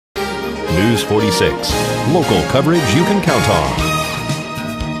News 46. Local coverage you can count on.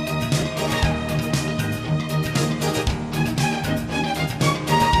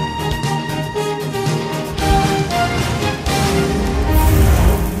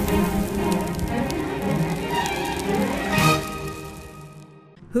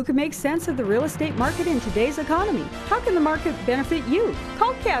 Who can make sense of the real estate market in today's economy? How can the market benefit you?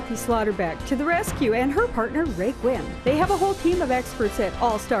 Call Kathy Slaughterback to the rescue and her partner Ray Quinn. They have a whole team of experts at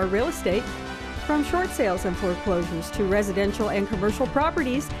All-Star Real Estate. From short sales and foreclosures to residential and commercial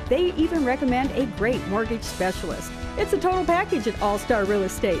properties, they even recommend a great mortgage specialist. It's a total package at All-Star Real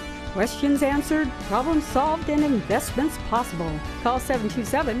Estate. Questions answered, problems solved, and investments possible. Call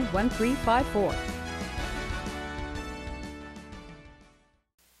 727-1354.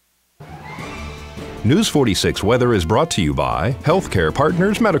 News 46 weather is brought to you by Healthcare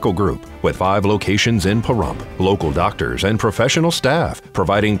Partners Medical Group, with 5 locations in Pahrump. Local doctors and professional staff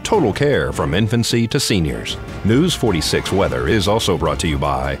providing total care from infancy to seniors. News 46 weather is also brought to you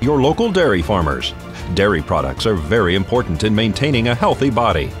by your local dairy farmers. Dairy products are very important in maintaining a healthy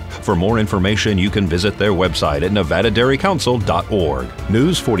body. For more information, you can visit their website at nevadadairycouncil.org.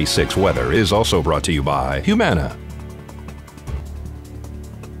 News 46 weather is also brought to you by Humana.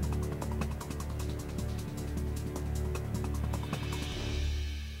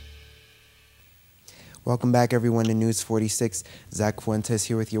 Welcome back, everyone, to News 46. Zach Fuentes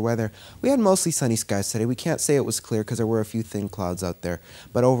here with your weather. We had mostly sunny skies today. We can't say it was clear because there were a few thin clouds out there.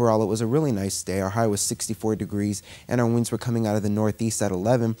 But overall, it was a really nice day. Our high was 64 degrees, and our winds were coming out of the northeast at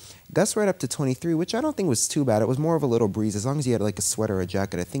 11. Gusts right up to 23, which I don't think was too bad. It was more of a little breeze. As long as you had like a sweater or a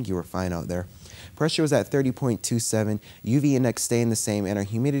jacket, I think you were fine out there. Pressure was at 30.27, UV index staying the same, and our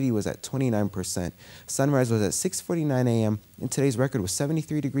humidity was at 29%. Sunrise was at 6:49 a.m., and today's record was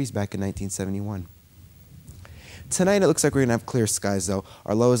 73 degrees back in 1971. Tonight, it looks like we're going to have clear skies, though.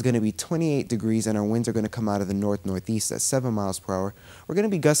 Our low is going to be 28 degrees, and our winds are going to come out of the north-northeast at 7 miles per hour. We're going to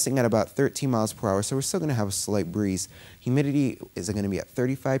be gusting at about 13 miles per hour, so we're still going to have a slight breeze. Humidity is going to be at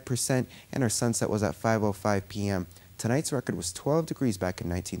 35%, and our sunset was at 5:05 p.m. Tonight's record was 12 degrees back in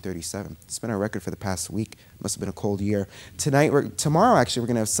 1937. It's been our record for the past week. Must have been a cold year. Tomorrow, actually, we're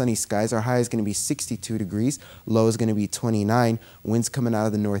going to have sunny skies. Our high is going to be 62 degrees. Low is going to be 29. Winds coming out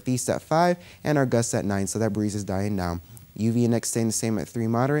of the northeast at 5, and our gusts at 9, so that breeze is dying down. UV index staying the same at 3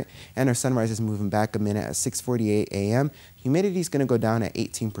 moderate, and our sunrise is moving back a minute at 6:48 a.m. Humidity is going to go down at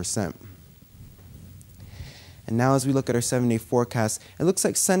 18%. And now as we look at our 7-day forecast, it looks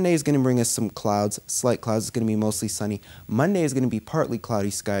like Sunday is going to bring us some clouds, slight clouds. It's going to be mostly sunny. Monday is going to be partly cloudy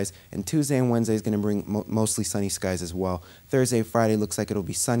skies, and Tuesday and Wednesday is going to bring mostly sunny skies as well. Thursday and Friday looks like it'll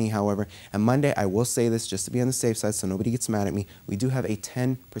be sunny, however. And Monday, I will say this just to be on the safe side so nobody gets mad at me, we do have a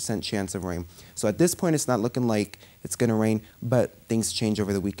 10% chance of rain. So at this point, it's not looking like it's going to rain, but things change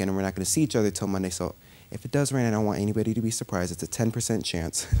over the weekend, and we're not going to see each other till Monday. So if it does rain, I don't want anybody to be surprised. It's a 10%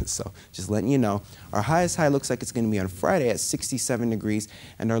 chance, so just letting you know. Our highest high looks like it's going to be on Friday at 67 degrees,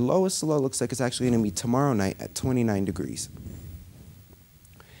 and our lowest low looks like it's actually going to be tomorrow night at 29 degrees.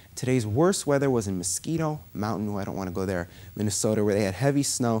 Today's worst weather was in Mosquito, Mountain, I don't want to go there, Minnesota, where they had heavy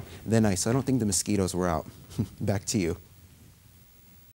snow, then ice. So I don't think the mosquitoes were out. Back to you.